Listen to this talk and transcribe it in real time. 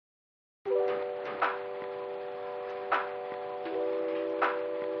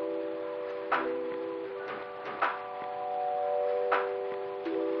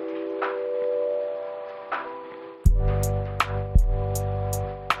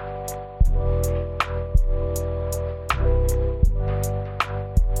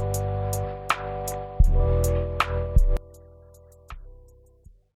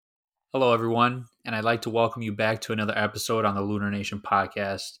Hello, everyone, and I'd like to welcome you back to another episode on the Lunar Nation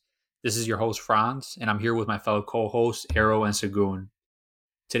podcast. This is your host, Franz, and I'm here with my fellow co hosts, Arrow and Sagoon.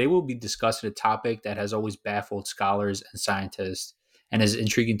 Today, we'll be discussing a topic that has always baffled scholars and scientists and is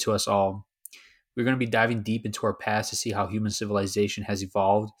intriguing to us all. We're going to be diving deep into our past to see how human civilization has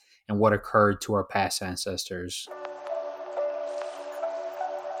evolved and what occurred to our past ancestors.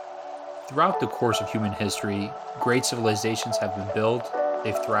 Throughout the course of human history, great civilizations have been built,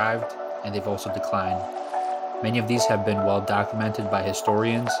 they've thrived, and they've also declined. Many of these have been well documented by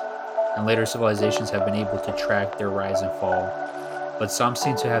historians, and later civilizations have been able to track their rise and fall. But some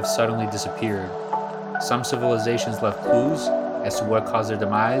seem to have suddenly disappeared. Some civilizations left clues as to what caused their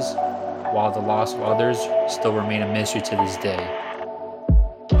demise, while the loss of others still remain a mystery to this day.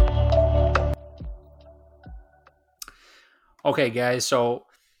 Okay, guys, so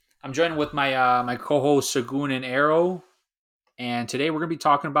I'm joined with my co-host Sagoon and Arrow, and today we're going to be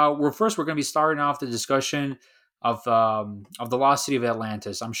talking about. We're going to be starting off the discussion of the lost city of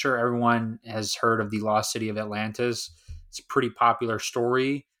Atlantis. I'm sure everyone has heard of the lost city of Atlantis. It's a pretty popular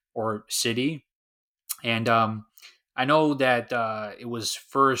story or city, and I know that it was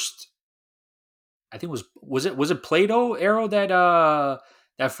first. I think it was it Plato Arrow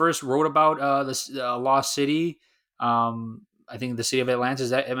that first wrote about this lost city. I think the city of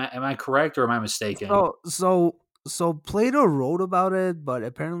Atlantis. Am I correct or am I mistaken? So Plato wrote about it, but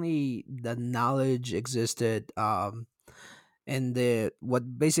apparently the knowledge existed. And the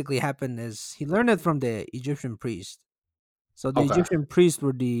what basically happened is he learned it from the Egyptian priest. So the Okay. Egyptian priests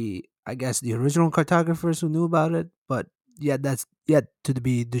were I guess, the original cartographers who knew about it. But yeah, that's yet to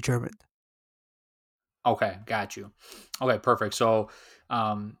be determined. Okay, got you. Okay, perfect. So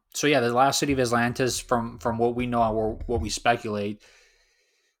yeah, the last city of Atlantis, from what we know or what we speculate,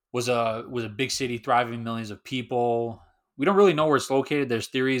 was a big city, thriving millions of people. We don't really know where it's located. There's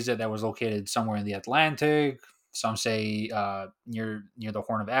theories that was located somewhere in the Atlantic. Some say near the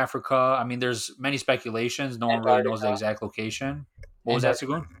Horn of Africa. I mean, there's many speculations. No one really knows the Antarctica, exact location. What was that,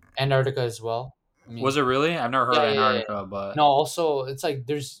 Antarctica, Sagun? Antarctica as well. I Was mean, it really? I've never heard yeah, of yeah, yeah, yeah. Antarctica, but No, also it's like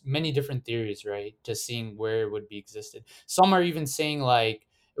there's many different theories, right? To seeing where it would be existed. Some are even saying like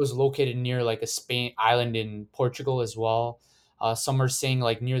it was located near like a Spain island in Portugal as well. Some are saying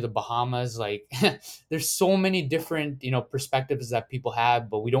like near the Bahamas. Like there's so many different perspectives that people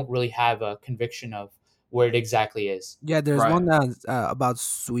have, but we don't really have a conviction of where it exactly is. Yeah, there's right. one that's about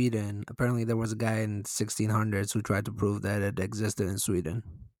Sweden. Apparently, there was a guy in 1600s who tried to prove that it existed in Sweden.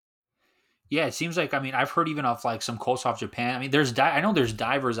 Yeah, it seems like, I mean, I've heard even of like some coast off Japan. I mean, I know there's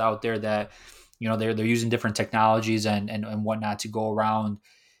divers out there that they're using different technologies and whatnot to go around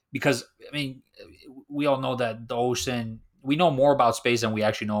because I mean we all know that the ocean, we know more about space than we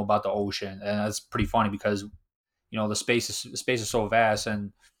actually know about the ocean, and that's pretty funny because the space is so vast,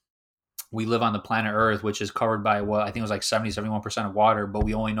 and we live on the planet Earth, which is covered by what I think it was like 70-71% of water, but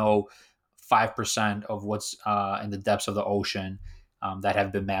we only know 5% of what's in the depths of the ocean that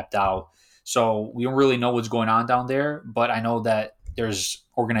have been mapped out. So we don't really know what's going on down there, but I know that there's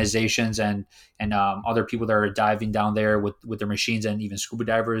organizations and other people that are diving down there with their machines, and even scuba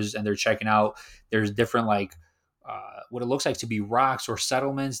divers, and they're checking out. There's different like what it looks like to be rocks or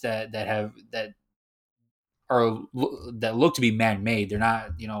settlements are that look to be man-made. They're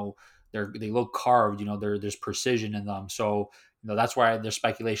not, they look carved. There's precision in them. So that's why there's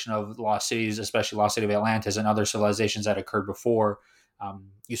speculation of lost cities, especially lost city of Atlantis and other civilizations that occurred before,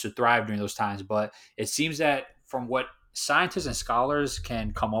 used to thrive during those times. But it seems that from what scientists and scholars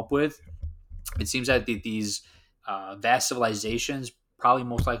can come up with, it seems that these vast civilizations probably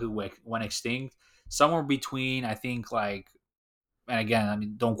most likely went extinct somewhere between, I think, like, and again, I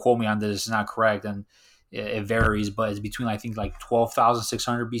mean, don't quote me on this; it's not correct, and it varies, but it's between, I think, like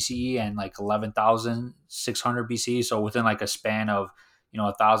 12,600 BCE and like 11,600 BCE. So within like a span of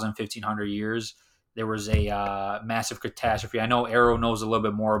 1,000 1,500 years, there was a massive catastrophe. I know Arrow knows a little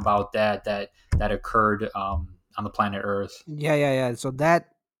bit more about that occurred on the planet Earth. Yeah. So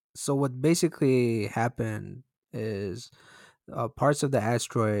what basically happened is parts of the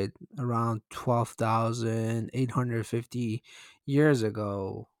asteroid around 12,850 years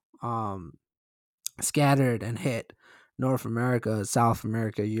ago um, scattered and hit North America, South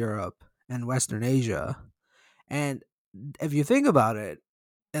America, Europe, and Western Asia. And if you think about it,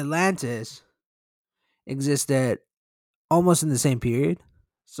 Atlantis existed almost in the same period.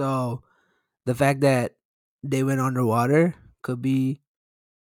 So the fact that they went underwater could be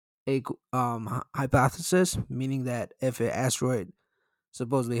hypothesis, meaning that if an asteroid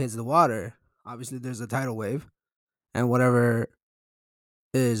supposedly hits the water, obviously there's a tidal wave, and whatever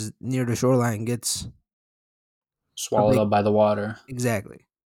is near the shoreline gets a Swallowed big up by the water. exactly.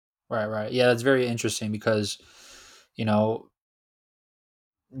 Right, right. Yeah, that's very interesting because, you know,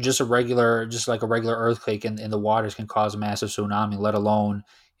 just like a regular earthquake in the waters can cause a massive tsunami, let alone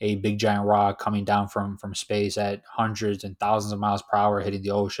a big giant rock coming down from space at hundreds and thousands of miles per hour hitting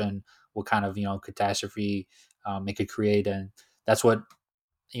the ocean. What kind of catastrophe it could create, and that's what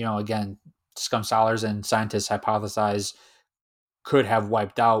again, scum scholars and scientists hypothesize could have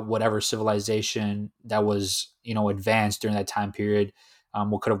wiped out whatever civilization that was advanced during that time period.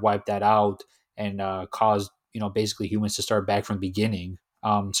 What could have wiped that out and caused basically humans to start back from the beginning.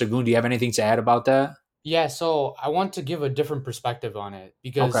 Sagoon, do you have anything to add about that? Yeah, so I want to give a different perspective on it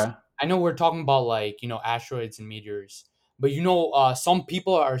because Okay. I know we're talking about like, asteroids and meteors, but some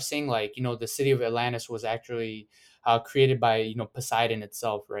people are saying like, the city of Atlantis was actually created by, Poseidon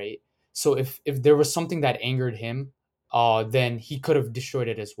itself, right? So if there was something that angered him, then he could have destroyed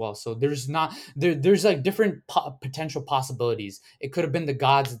it as well. So there's not there's like different potential possibilities. It could have been the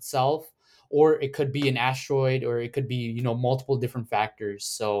gods itself, or it could be an asteroid, or it could be, multiple different factors.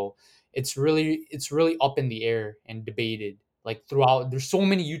 So it's really up in the air and debated like throughout. There's so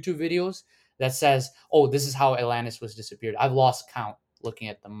many YouTube videos that says, oh, this is how Atlantis was disappeared. I've lost count looking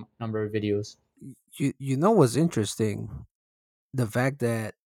at the number of videos. You know what's interesting? The fact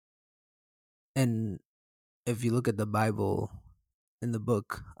that, and if you look at the Bible in the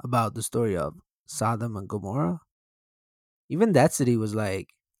book about the story of Sodom and Gomorrah, even that city was like,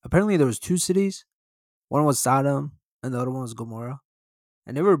 apparently there was two cities. One was Sodom and the other one was Gomorrah,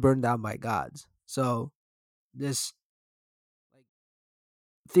 and they were burned down by gods. So this like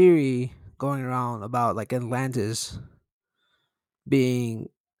theory going around about like Atlantis being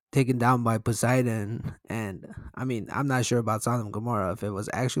taken down by Poseidon, and I mean I'm not sure about Sodom and Gomorrah if it was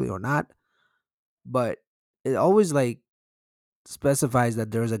actually or not, but it always like specifies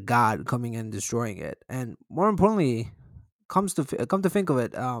that there's a god coming and destroying it. And more importantly, come to think of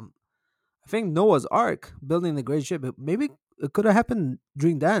it, I think Noah's Ark building the great ship, maybe it could have happened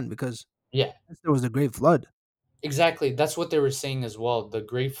during then because Yeah, there was a great flood. exactly. That's what they were saying as well. The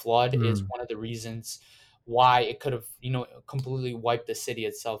Great Flood is Mm. one of the reasons why it could have, completely wiped the city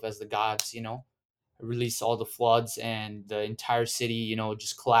itself, as the gods, released all the floods, and the entire city,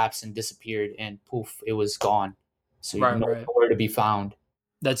 just collapsed and disappeared, and poof, it was gone. So, Right, right. nowhere to be found.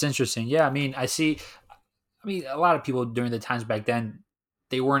 That's interesting. Yeah, I mean, I see. I mean, a lot of people during the times back then,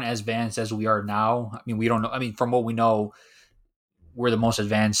 they weren't as advanced as we are now. I mean, we don't know. I mean, from what we know, we're the most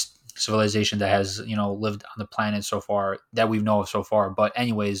advanced civilization that has lived on the planet so far that we know of so far. But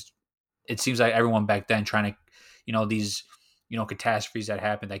anyways, it seems like everyone back then trying to, these catastrophes that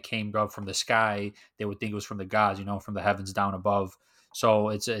happened that came up from the sky, they would think it was from the gods, from the heavens down above. So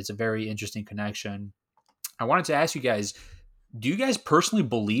it's a very interesting connection. I wanted to ask you guys, do you guys personally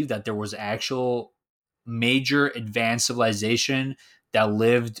believe that there was actual major advanced civilization that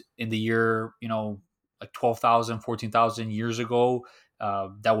lived in the year, like 12,000, 14,000 years ago,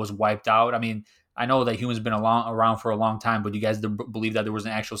 that was wiped out? I mean, I know that humans been around for a long time, but do you guys believe that there was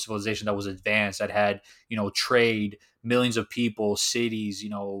an actual civilization that was advanced, that had, trade, millions of people, cities,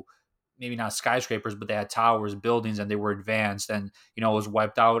 maybe not skyscrapers, but they had towers, buildings, and they were advanced, and it was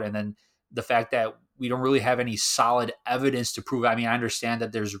wiped out. And then the fact that we don't really have any solid evidence to prove it. I mean, I understand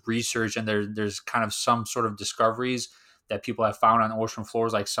that there's research and there's kind of some sort of discoveries that people have found on ocean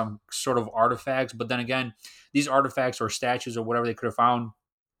floors, like some sort of artifacts. But then again, these artifacts or statues or whatever they could have found,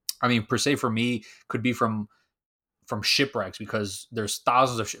 I mean, per se for me, could be from shipwrecks, because there's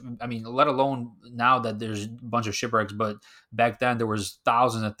thousands of I mean, let alone now that there's a bunch of shipwrecks, but back then there was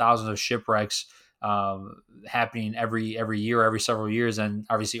thousands and thousands of shipwrecks happening every year, every several years, and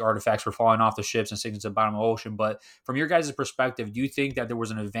obviously artifacts were falling off the ships and sinking to the bottom of the ocean. But from your guys' perspective, do you think that there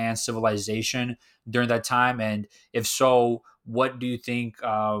was an advanced civilization during that time? And if so, what do you think,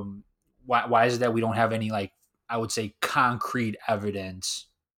 why is it that we don't have any, like, I would say, concrete evidence?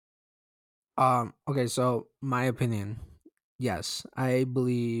 Okay, so my opinion, yes, I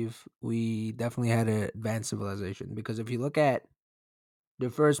believe we definitely had an advanced civilization because if you look at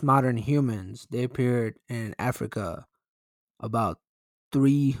the first modern humans, they appeared in Africa about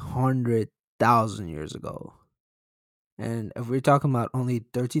 300,000 years ago. And if we're talking about only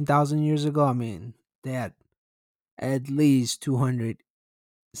 13,000 years ago, I mean, they had at least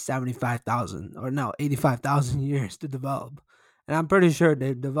 275,000 or no, 85,000 years to develop. And I'm pretty sure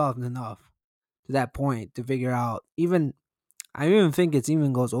they've developed enough to that point to figure out even, I even think it's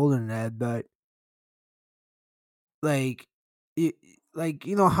even goes older than that, but like, it, like,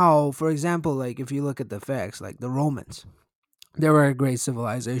 you know how, for example, like if you look at the facts, like the Romans, they were a great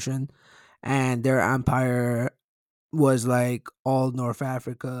civilization and their empire was like all North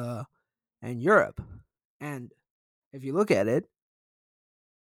Africa and Europe. And if you look at it,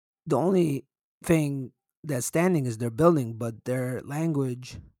 The only thing that's standing is their building, but their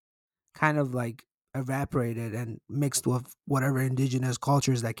language kind of like evaporated and mixed with whatever indigenous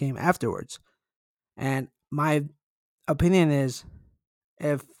cultures that came afterwards. And my opinion is,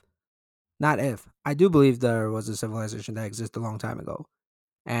 if not if, I do believe there was a civilization that existed a long time ago.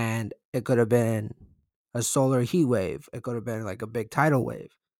 And it could have been a solar heat wave, it could have been like a big tidal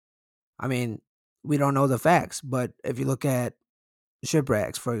wave. I mean, we don't know the facts, but if you look at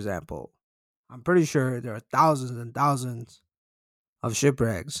shipwrecks, for example, I'm pretty sure there are thousands and thousands of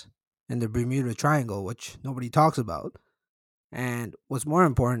shipwrecks in the Bermuda Triangle, which nobody talks about. And what's more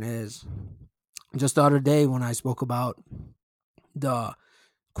important is, just the other day when I spoke about the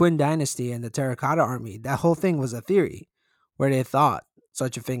Qin Dynasty and the Terracotta Army, that whole thing was a theory where they thought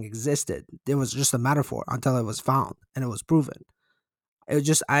such a thing existed. It was just a metaphor until it was found and it was proven. It was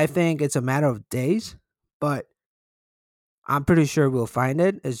just, I think it's a matter of days, but I'm pretty sure we'll find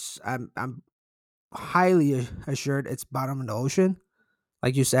it. I'm highly assured it's bottom of the ocean.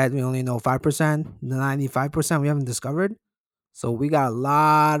 Like you said, we only know 5%. The 95% we haven't discovered. So we got a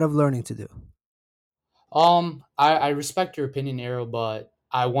lot of learning to do. I respect your opinion, Arrow, but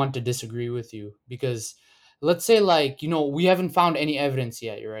I want to disagree with you because let's say, like, we haven't found any evidence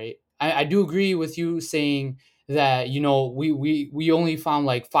yet, right? I do agree with you saying that, we only found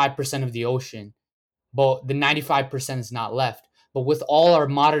like 5% of the ocean, but the 95% is not left. But with all our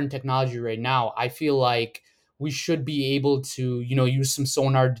modern technology right now, I feel like we should be able to, use some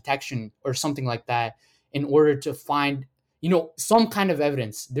sonar detection or something like that in order to find, some kind of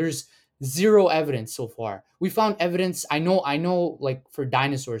evidence. There's zero evidence so far. We found evidence. I know, like for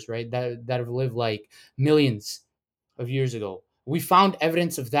dinosaurs, right? That have lived like millions of years ago. We found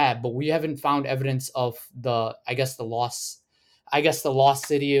evidence of that, but we haven't found evidence of the lost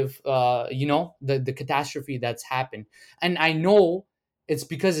city of the catastrophe that's happened. And I know it's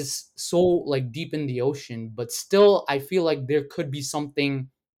because it's so like deep in the ocean, but still I feel like there could be something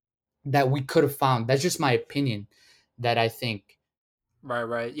that we could have found. That's just my opinion that I think. Right,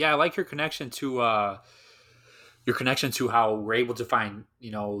 right. Yeah, I like your connection to how we're able to find,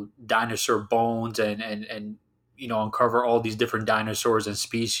 dinosaur bones and uncover all these different dinosaurs and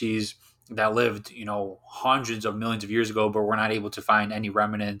species that lived, hundreds of millions of years ago, but we're not able to find any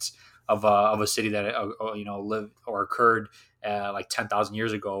remnants of a city that lived or occurred like 10,000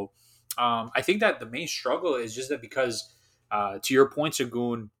 years ago. I think that the main struggle is just that because, to your point,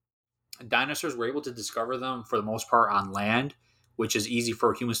 Sagoon, dinosaurs were able to discover them for the most part on land, which is easy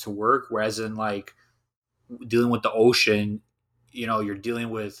for humans to work. Whereas in like dealing with the ocean, you're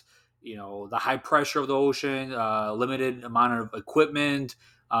dealing with, the high pressure of the ocean, limited amount of equipment,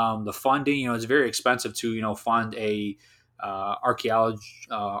 the funding. It's very expensive to fund a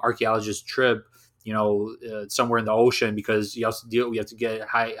archaeologist trip. Somewhere in the ocean because you have to get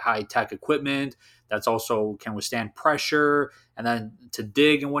high tech equipment that's also can withstand pressure and then to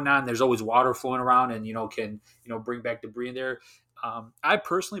dig and whatnot. And there's always water flowing around and can bring back debris in there. I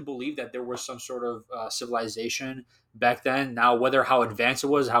personally believe that there was some sort of civilization back then. Now, whether how advanced it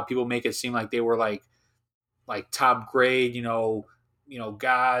was, how people make it seem like they were like top grade,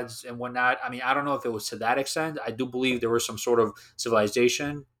 gods and whatnot. I mean, I don't know if it was to that extent. I do believe there was some sort of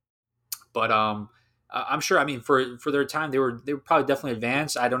civilization, but I'm sure. I mean, for their time, they were probably definitely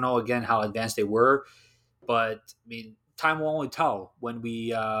advanced. I don't know again how advanced they were, but I mean, time will only tell when we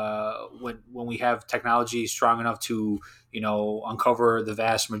have technology strong enough to uncover the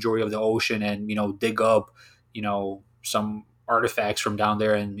vast majority of the ocean and dig up some artifacts from down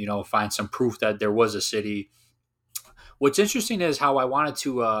there and find some proof that there was a city. What's interesting is how I wanted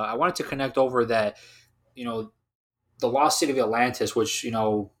to connect over that you know the lost city of Atlantis, which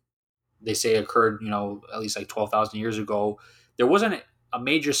they say occurred at least like 12,000 years ago. There wasn't a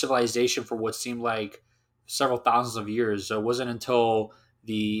major civilization for what seemed like several thousands of years. So it wasn't until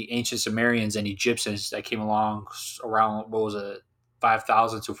the ancient Sumerians and Egyptians that came along around what was it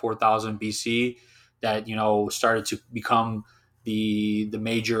 5,000 to 4,000 BC that started to become the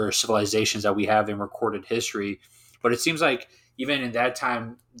major civilizations that we have in recorded history. But it seems like even in that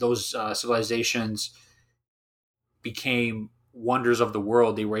time, those civilizations became wonders of the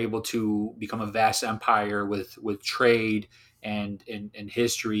world. They were able to become a vast empire with trade and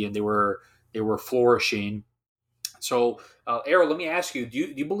history, and they were flourishing. So, Errol, let me ask you: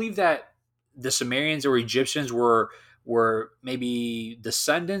 do you believe that the Sumerians or Egyptians were maybe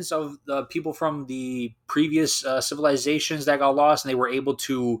descendants of the people from the previous civilizations that got lost, and they were able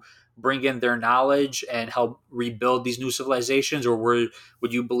to bring in their knowledge and help rebuild these new civilizations, or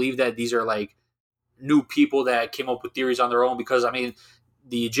would you believe that these are like new people that came up with theories on their own? Because I mean,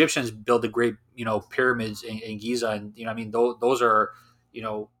 the Egyptians built the great pyramids in Giza, and I mean those are you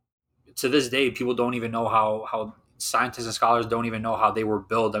know to this day, people don't even know how scientists and scholars don't even know how they were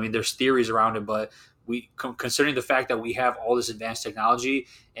built. I mean, there's theories around it, but considering the fact that we have all this advanced technology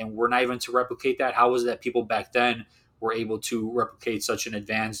and we're not even to replicate that, how was it that people back then were able to replicate such an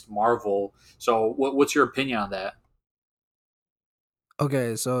advanced marvel? So, what's your opinion on that?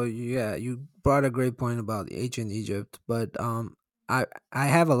 Okay, so yeah, you brought a great point about ancient Egypt, but I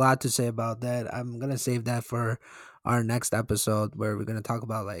have a lot to say about that. I'm gonna save that for our next episode where we're gonna talk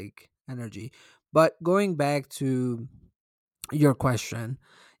about like energy. But going back to your question,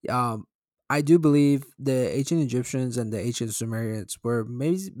 um, I do believe the ancient Egyptians and the ancient Sumerians were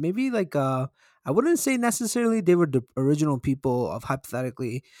maybe like I wouldn't say necessarily they were the original people of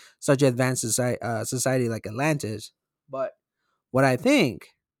hypothetically such advanced society like Atlantis, but what I think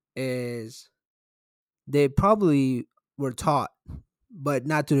is they probably were taught, but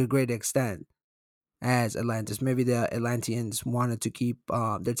not to the great extent as Atlantis. Maybe the Atlanteans wanted to keep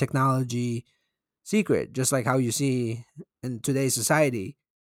their technology secret, just like how you see in today's society.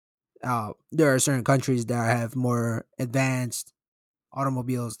 There are certain countries that have more advanced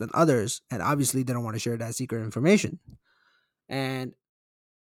automobiles than others, and obviously they don't want to share that secret information. And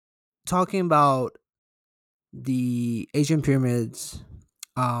talking about the ancient pyramids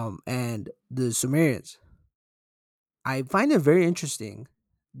and the Sumerians, I find it very interesting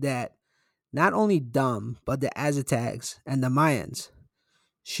that not only Dumb, but the Aztecs and the Mayans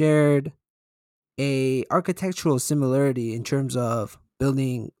shared a architectural similarity in terms of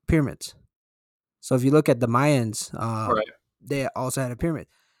building pyramids. So if you look at the Mayans, Right. they also had a pyramid.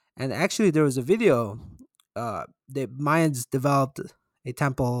 And actually, there was a video. The Mayans developed a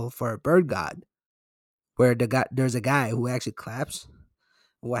temple for a bird god, where there's a guy who actually claps.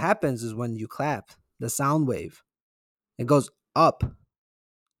 And what happens is when you clap, the sound wave it goes up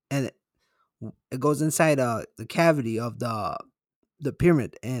and it goes inside the cavity of the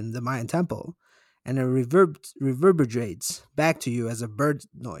pyramid in the Mayan temple, and it reverberates back to you as a bird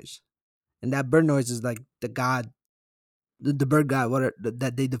noise. And that bird noise is like the god, the bird god,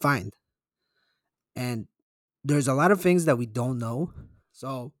 that they defined. And there's a lot of things that we don't know.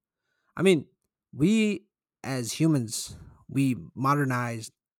 So, I mean, we as humans, we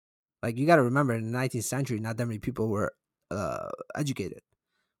modernized. Like you got to remember, in the 19th century, not that many people were educated.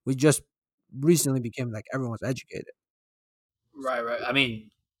 We just recently became like everyone's educated. Right, right. I mean,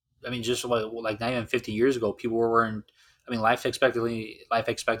 just like not even 50 years ago, people weren't. I mean, life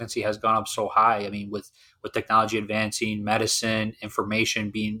expectancy has gone up so high. I mean, with technology advancing, medicine, information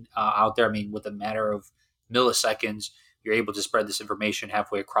being out there. I mean, with a matter of milliseconds, you're able to spread this information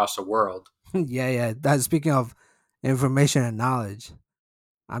halfway across the world. Yeah, yeah. That speaking of information and knowledge,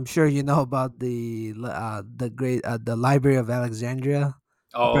 I'm sure you know about the Library of Alexandria.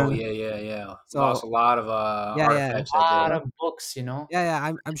 Oh Apparently, yeah, yeah, yeah. Lost so a lot of yeah, yeah, artifacts A that lot day. of books, you know. yeah,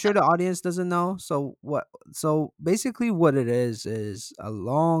 yeah. I'm sure the audience doesn't know. So what? So basically, what it is a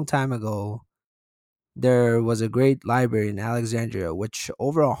long time ago there was a great library in Alexandria, which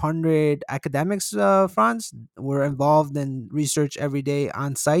over 100 academics fronts were involved in research every day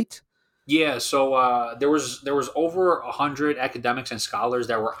on site. Yeah, so there was over 100 academics and scholars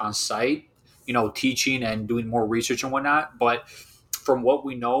that were on site, teaching and doing more research and whatnot. But from what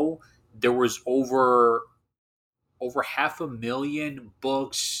we know, there was over 500,000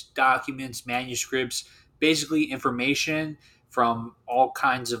 books, documents, manuscripts, basically information from all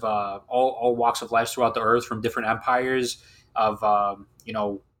kinds of all walks of life throughout the earth, from different empires of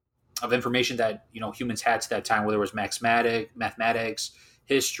information that humans had to that time, whether it was mathematics,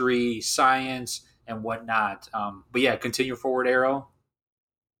 history, science, and whatnot. But yeah, continue forward, Arrow.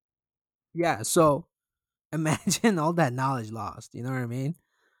 Yeah, so imagine all that knowledge lost. You know what I mean?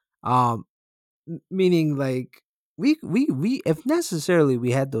 Um, Meaning like we if necessarily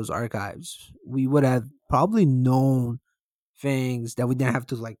we had those archives, we would have probably known things that we didn't have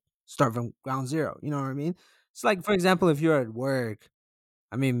to like start from ground zero. You know what I mean? It's like for example, if you're at work,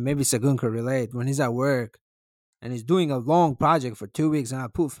 I mean maybe Sagun could relate when he's at work and he's doing a long project for 2 weeks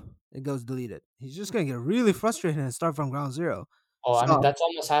and poof, it goes deleted. He's just gonna get really frustrated and start from ground zero. Oh, I mean, So that's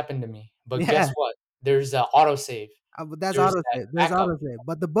almost happened to me. But yeah, guess what? There's a autosave. but that's There's that autosave. There's backup. autosave.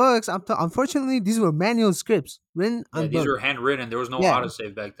 But the books, unfortunately, these were manual scripts written Yeah, on these books. are handwritten. There was no Yeah,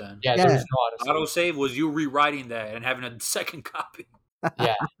 autosave back then. Yeah, there yeah. was no autosave. Autosave was you rewriting that and having a second copy.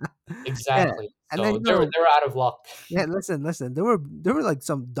 Yeah, Yeah, exactly. and then So they were out of luck. yeah. Listen. There were like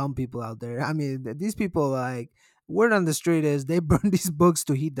some dumb people out there. I mean, these people like word on the street is they burn these books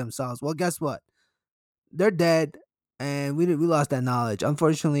to heat themselves. Well, guess what? They're dead, and we lost that knowledge.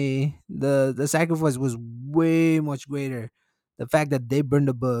 Unfortunately, the sacrifice was way much greater. The fact that they burned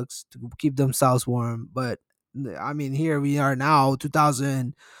the books to keep themselves warm, but I mean, here we are now,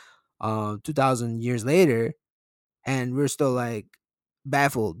 2000. 2,000 years later, and we're still like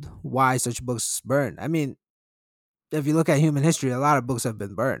baffled why such books burn. I mean, if you look at human history, a lot of books have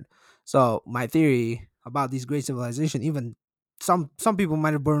been burned. So my theory about these great civilization, even some people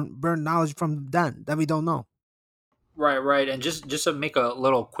might have burned knowledge from them that we don't know. Right, right. And just to make a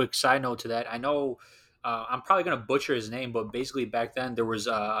little quick side note to that, I know I'm probably gonna butcher his name, but basically back then there was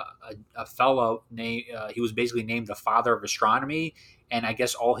a fellow named he was basically named the father of astronomy, and I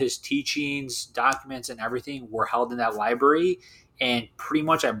guess all his teachings, documents, and everything were held in that library, and pretty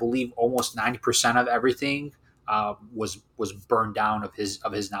much I believe almost 90% of everything was burned down of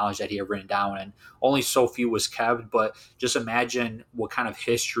his knowledge that he had written down, and only so few was kept. But just imagine what kind of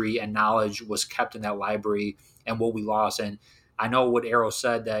history and knowledge was kept in that library and what we lost. And I know what Arrow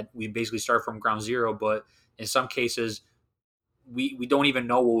said that we basically start from ground zero, but in some cases, we don't even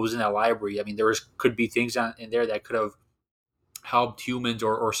know what was in that library. I mean, could be things in there that could have helped humans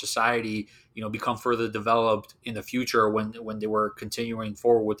or society, become further developed in the future when they were continuing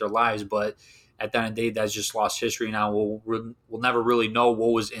forward with their lives. But at the end of the day, that's just lost history. Now we'll never really know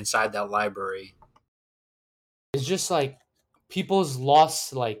what was inside that library. It's just like people's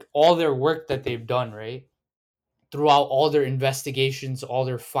lost like all their work that they've done, right? Throughout all their investigations, all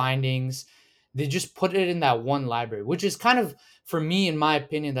their findings, they just put it in that one library, which is kind of, for me, in my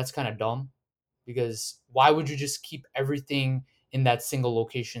opinion, that's kind of dumb, because why would you just keep everything in that single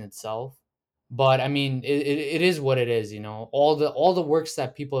location itself? But I mean, it is what it is, all the works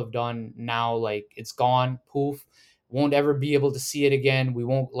that people have done now, like, it's gone, poof, won't ever be able to see it again. We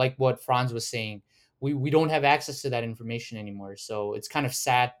won't, like what Franz was saying, we don't have access to that information anymore, so it's kind of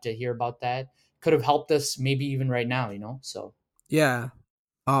sad to hear about that. Could have helped us maybe even right now, so. Yeah.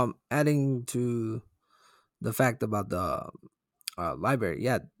 Adding to the fact about the library,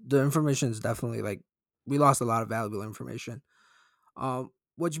 yeah, the information is definitely like we lost a lot of valuable information.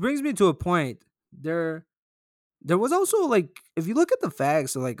 Which brings me to a point. There was also like if you look at the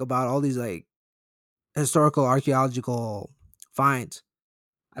facts like about all these like historical archaeological finds,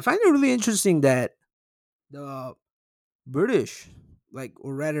 I find it really interesting that the British, like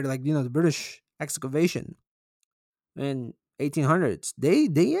or rather like the British excavation in 1800s,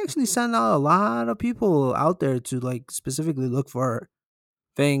 they actually sent out a lot of people out there to like specifically look for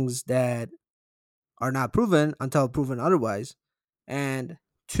things that are not proven until proven otherwise. And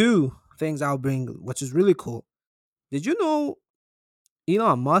two things I'll bring, which is really cool. Did you know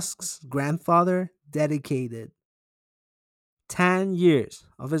Elon Musk's grandfather dedicated 10 years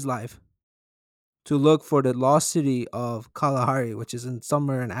of his life to look for the lost city of Kalahari, which is in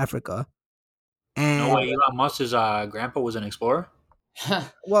somewhere in Africa. No And way, Elon Musk's grandpa was an explorer.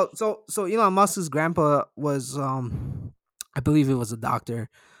 well, so Elon Musk's grandpa was I believe he was a doctor,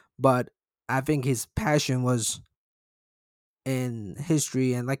 but I think his passion was in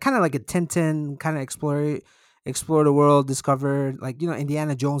history and like kind of like a Tintin kind of explore the world, discover like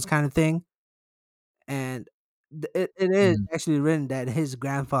Indiana Jones kind of thing. And it is Mm. actually written that his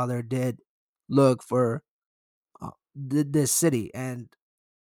grandfather did look for this city, and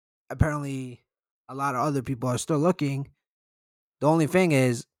apparently a lot of other people are still looking. The only thing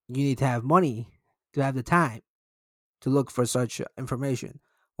is you need to have money to have the time to look for such information.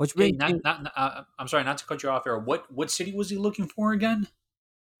 Which Hey, brings me I'm sorry, not to cut you off here. What city was he looking for again?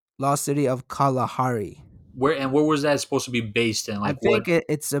 lost city of Kalahari. Where was that supposed to be based in? I Like what? think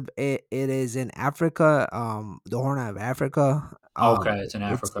it is in Africa, the Horn of Africa. Okay, it's in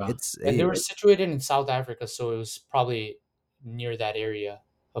Africa. And they were situated in South Africa, so it was probably near that area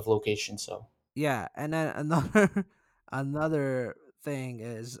of location. So yeah, and then another another thing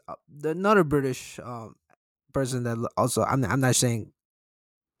is another British person that also I'm not saying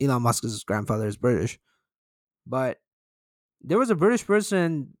Elon Musk's grandfather is British, but there was a British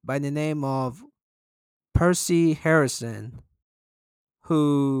person by the name of Percy Harrison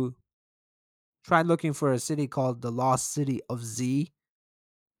who tried looking for a city called the Lost City of Z,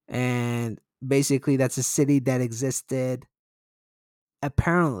 and basically that's a city that existed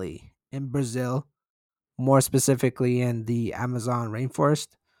apparently in Brazil, more specifically in the Amazon rainforest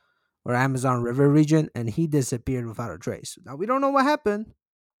or Amazon River region, and he disappeared without a trace. Now we don't know what happened,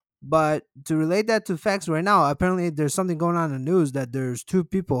 but to relate that to facts right now, apparently there's something going on in the news that there's two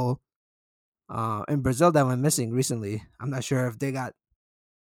people in Brazil that went missing recently. I'm not sure if they got,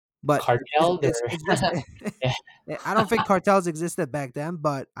 but cartel, it's just yeah, I don't think cartels existed back then,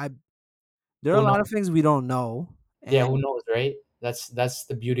 but I there are a who lot knows? of things we don't know, Yeah, and who knows, right? That's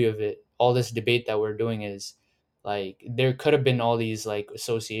the beauty of it. All this debate that we're doing is like there could have been all these like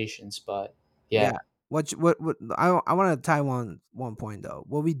associations, but yeah, yeah. what I want to tie one point though.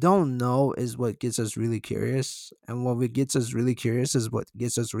 What we don't know is what gets us really curious, and what gets us really curious is what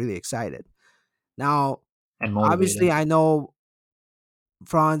gets us really excited. Now, and obviously, motivated. I know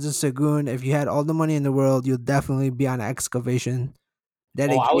Franz and Sagoon. If you had all the money in the world, you'll definitely be on excavation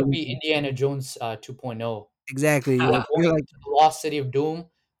Oh, I would dedicated. be Indiana Jones 2.0. Exactly. Going You're to the lost city of Doom,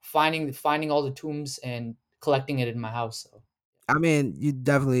 finding all the tombs and collecting it in my house. So, I mean, you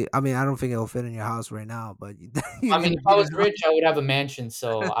definitely. I mean, I don't think it'll fit in your house right now, but I you're mean, gonna if I get was it. rich, I would have a mansion,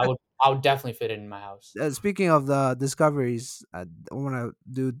 so I would definitely fit it in my house. Speaking of the discoveries, I want to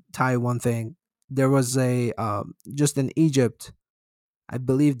do tie one thing. There was a just in Egypt, I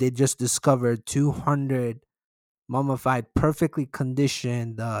believe they just discovered 200 mummified, perfectly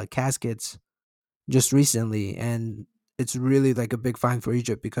conditioned caskets just recently, and it's really like a big find for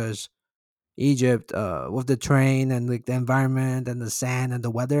Egypt because Egypt, with the terrain and like the environment and the sand and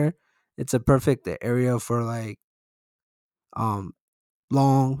the weather, it's a perfect area for like um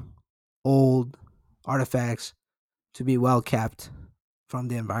long, old artifacts to be well kept from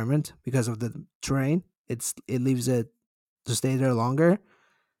the environment because of the terrain. It leaves it to stay there longer,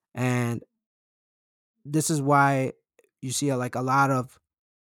 and this is why you see like a lot of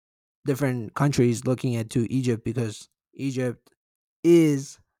different countries looking at to Egypt because Egypt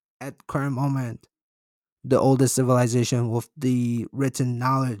is at current moment the oldest civilization with the written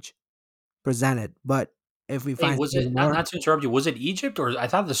knowledge presented. But if we Wait, find was something it not more, not to interrupt you? Was it Egypt, or I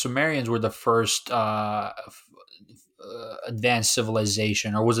thought the Sumerians were the first advanced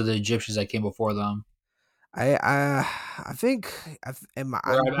civilization, or was it the Egyptians that came before them? I think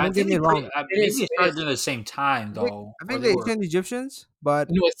Or I don't think get me wrong. maybe they It started is. during the same time I think though, I or think they the were. ancient Egyptians, but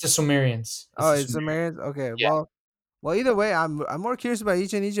No, it's the Sumerians. It's oh, the it's Sumerians. Sumerians. Okay, Yeah. well, either way, I'm more curious about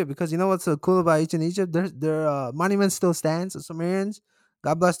ancient Egypt because you know what's so cool about ancient Egypt? Their monument still stands. The Sumerians,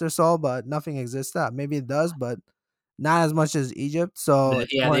 God bless their soul, but nothing exists. Maybe it does, but not as much as Egypt. So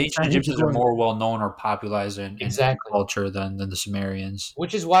it's Yeah, more the ancient exciting to Egyptians are go in. more well known or popularized in Exactly. culture than the Sumerians.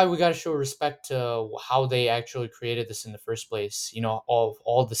 Which is why we got to show respect to how they actually created this in the first place.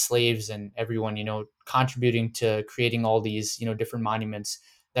 All the slaves and everyone, contributing to creating all these, different monuments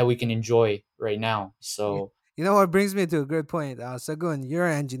that we can enjoy right now. You So, you know what brings me to a good point, Sagun. You're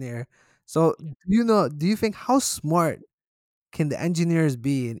an engineer, so yeah. do you think how smart can the engineers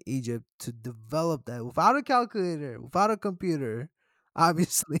be in Egypt to develop that without a calculator, without a computer,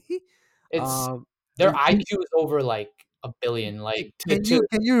 obviously? It's Um, their IQ is over like a billion. Like to can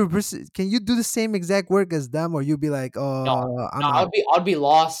you do the same exact work as them, or you be like, no, I'm no, out. I'd be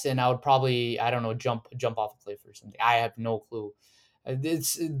lost, and I would probably, I don't know, jump off a cliff or something. I have no clue.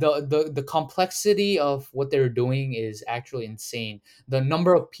 It's the complexity of what they're doing is actually insane. The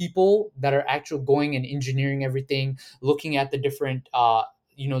number of people that are actually going and engineering everything, looking at the different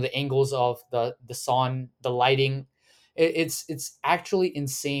the angles of the sun, the lighting. It's actually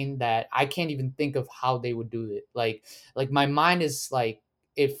insane that I can't even think of how they would do it. Like my mind is like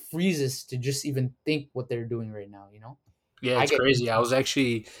it freezes to just even think what they're doing right now. Yeah, I it's get crazy. I was goosebumps.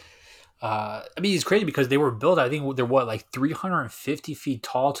 actually, I mean, it's crazy because they were built. I think they're what, like 350 feet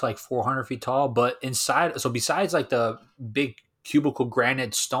tall to like 400 feet tall. But inside, so besides like the big cubical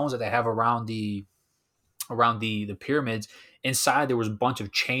granite stones that they have around the pyramids, inside there was a bunch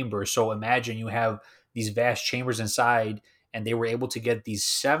of chambers. So imagine you have these vast chambers inside, and they were able to get these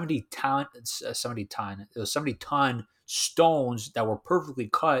 70 ton stones that were perfectly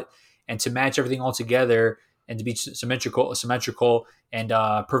cut, and to match everything all together and to be symmetrical and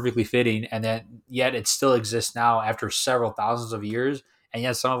perfectly fitting, and then yet it still exists now after several thousands of years. And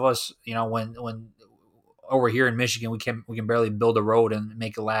yet some of us, when over here in Michigan, we can barely build a road and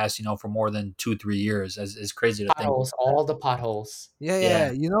make it last, for more than 2-3 years. It's crazy to think Potholes, about. all the potholes. Yeah, Yeah,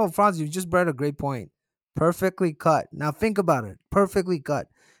 yeah. You know, Franz, you just brought a great point. Perfectly cut. Now think about it. Perfectly cut.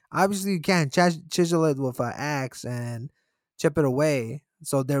 Obviously, you can't chisel it with an axe and chip it away.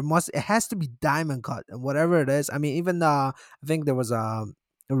 So it has to be diamond cut, and whatever it is. I mean, even I think there was a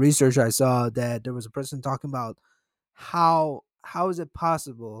research I saw that there was a person talking about how is it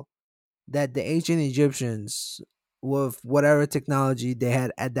possible that the ancient Egyptians, with whatever technology they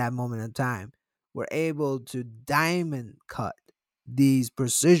had at that moment in time, were able to diamond cut these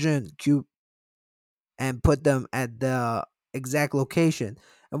precision cube and put them at the exact location.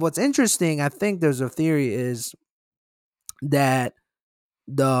 And what's interesting, I think there's a theory is that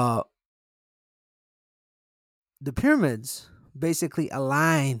the the pyramids basically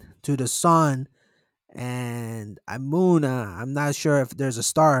align to the sun and Amuna. I'm not sure if there's a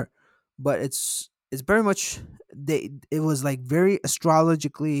star, but it's very much it was like very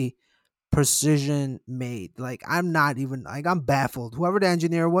astrologically precision made. Like I'm not even like I'm baffled. Whoever the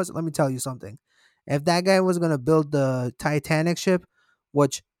engineer was, let me tell you something. If that guy was gonna build the Titanic ship,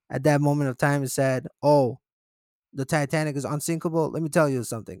 which at that moment of time it said, "Oh, the Titanic is unsinkable," let me tell you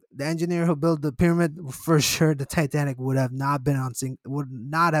something. The engineer who built the pyramid, for sure, the Titanic would have not been would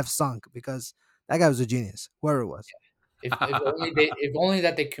not have sunk because that guy was a genius, whoever it was. If only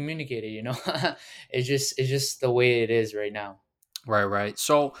that they communicated, it's just the way it is right now. Right, right.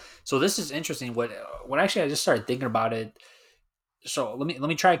 So this is interesting. What actually I just started thinking about it. So let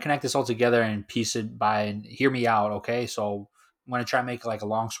me try and connect this all together and piece it by and hear me out, okay? So I'm gonna try and make like a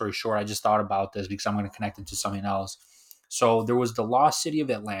long story short. I just thought about this because I'm gonna connect it to something else. So there was the lost city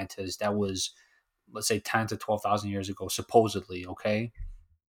of Atlantis that was, let's say, 10 to 12,000 years ago, supposedly, okay?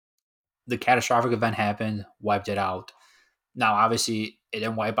 The catastrophic event happened, wiped it out. Now, obviously, it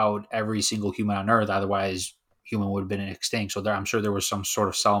didn't wipe out every single human on Earth. Otherwise, human would have been extinct. So I'm sure there was some sort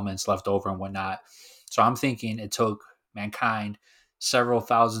of settlements left over and whatnot. So I'm thinking it took mankind several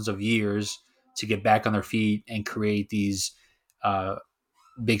thousands of years to get back on their feet and create these uh,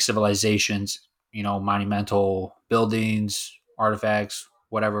 big civilizations. Monumental buildings, artifacts,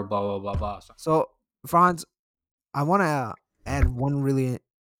 whatever. Blah blah blah blah. So, So, Franz, I want to add one really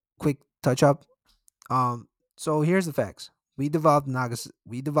quick touch up. So here's the facts. We developed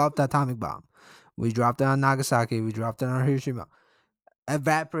the atomic bomb. We dropped it on Nagasaki. We dropped it on Hiroshima.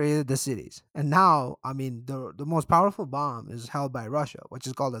 Evaporated the cities. And now, I mean, the most powerful bomb is held by Russia, which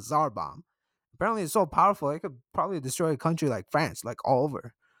is called a Tsar bomb. Apparently, it's so powerful it could probably destroy a country like France, like all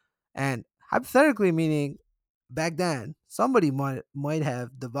over. And hypothetically, meaning back then, somebody might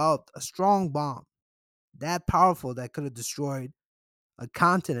have developed a strong bomb that powerful that could have destroyed a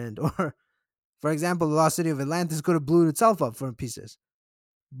continent, or, for example, the lost city of Atlantis could have blew itself up for pieces.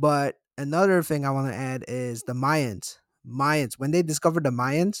 But another thing I want to add is the Mayans. Mayans, when they discovered the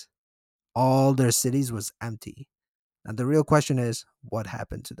Mayans, all their cities was empty. And the real question is, what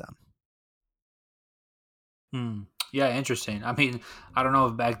happened to them? hmm. Yeah, interesting. I mean, I don't know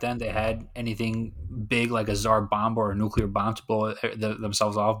if back then they had anything big like a Tsar bomb or a nuclear bomb to blow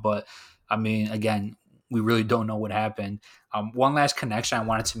themselves off, but I mean, again, we really don't know what happened. One last connection I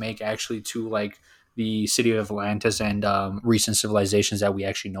wanted to make actually to like the city of Atlantis and recent civilizations that we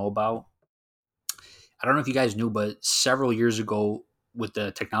actually know about. I don't know if you guys knew, but several years ago, with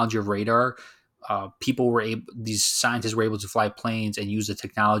the technology of radar, these scientists were able to fly planes and use the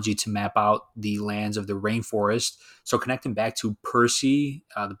technology to map out the lands of the rainforest. So connecting back to Percy,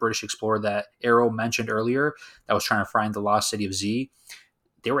 the British explorer that Arrow mentioned earlier, that was trying to find the lost city of Z,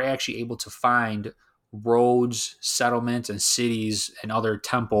 they were actually able to find roads, settlements, and cities and other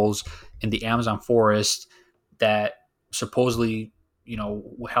temples in the Amazon forest that supposedly,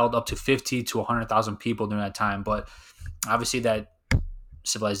 held up to 50 to 100,000 people during that time. But obviously, that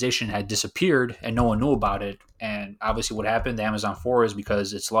civilization had disappeared and no one knew about it. And obviously, what happened? The Amazon forest,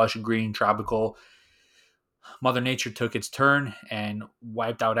 because it's lush, green, tropical, Mother Nature took its turn and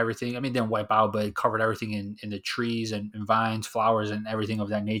wiped out everything. I mean, it didn't wipe out, but it covered everything in the trees and vines, flowers, and everything of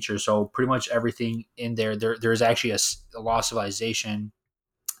that nature. So pretty much everything in there's actually a lost civilization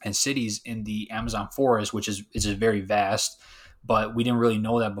and cities in the Amazon forest, which is very vast. But we didn't really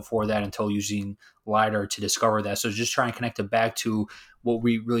know that before that until using LiDAR to discover that. So just trying to connect it back to what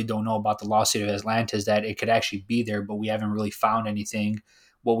we really don't know about the lost city of Atlantis, that it could actually be there, but we haven't really found anything.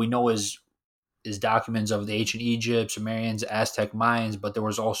 What we know is documents of the ancient Egypt, Sumerians, Aztec, Mayans, but there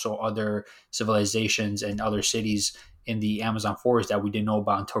was also other civilizations and other cities in the Amazon forest that we didn't know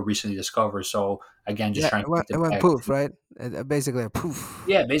about until recently discovered. So again, just Yeah, trying to connect it it went back. poof, right? Basically, a poof.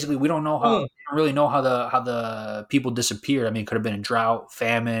 Yeah, basically, we don't know how. Boom. We don't really know how the people disappeared. I mean, it could have been a drought,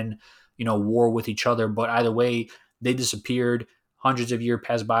 famine, war with each other. But either way, they disappeared. Hundreds of years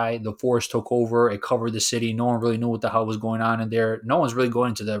passed by. The forest took over. It covered the city. No one really knew what the hell was going on in there. No one's really going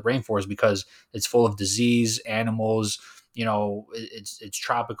into the rainforest because it's full of disease, animals. It's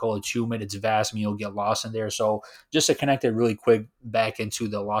tropical. It's humid. It's vast. I mean, you'll get lost in there. So just to connect it really quick back into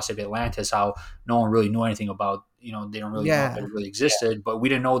the loss of Atlantis, how no one really knew anything about. They don't really know if Yeah, it really existed, but we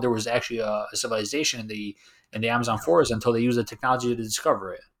didn't know there was actually a civilization in the Amazon forest until they used the technology to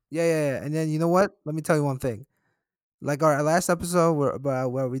discover it. yeah. And then you know what? Let me tell you one thing. Like our last episode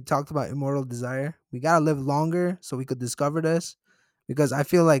where we talked about immortal desire, we gotta live longer so we could discover this. Because I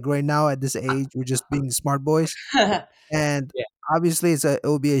feel like right now at this age, we're just being smart boys, Yeah. and obviously it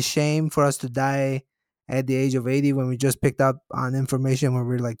would be a shame for us to die at the age of 80 when we just picked up on information when we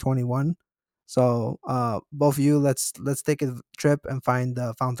were like 21. So, both of you, let's take a trip and find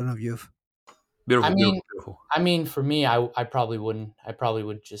the fountain of youth. I Beautiful, mean, beautiful, beautiful. for me, I probably wouldn't. I probably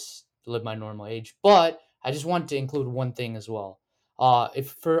would just live my normal age. But I just want to include one thing as well.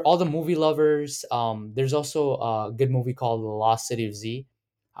 If for all the movie lovers, there's also a good movie called The Lost City of Z.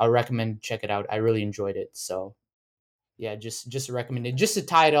 I would recommend check it out. I really enjoyed it. So yeah, just recommend it. Just to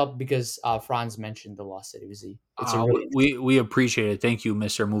tie it up because Franz mentioned The Lost City of Z. It's a really We appreciate it. Thank you,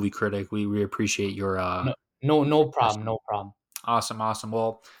 Mr. Movie Critic. We appreciate your no problem, discussion. no problem. Awesome.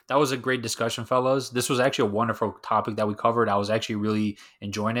 Well, that was a great discussion, fellas. This was actually a wonderful topic that we covered. I was actually really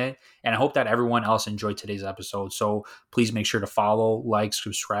enjoying it. And I hope that everyone else enjoyed today's episode. So please make sure to follow, like,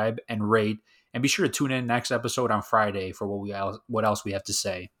 subscribe, and rate. And be sure to tune in next episode on Friday for what else we have to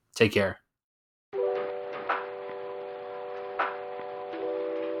say. Take care.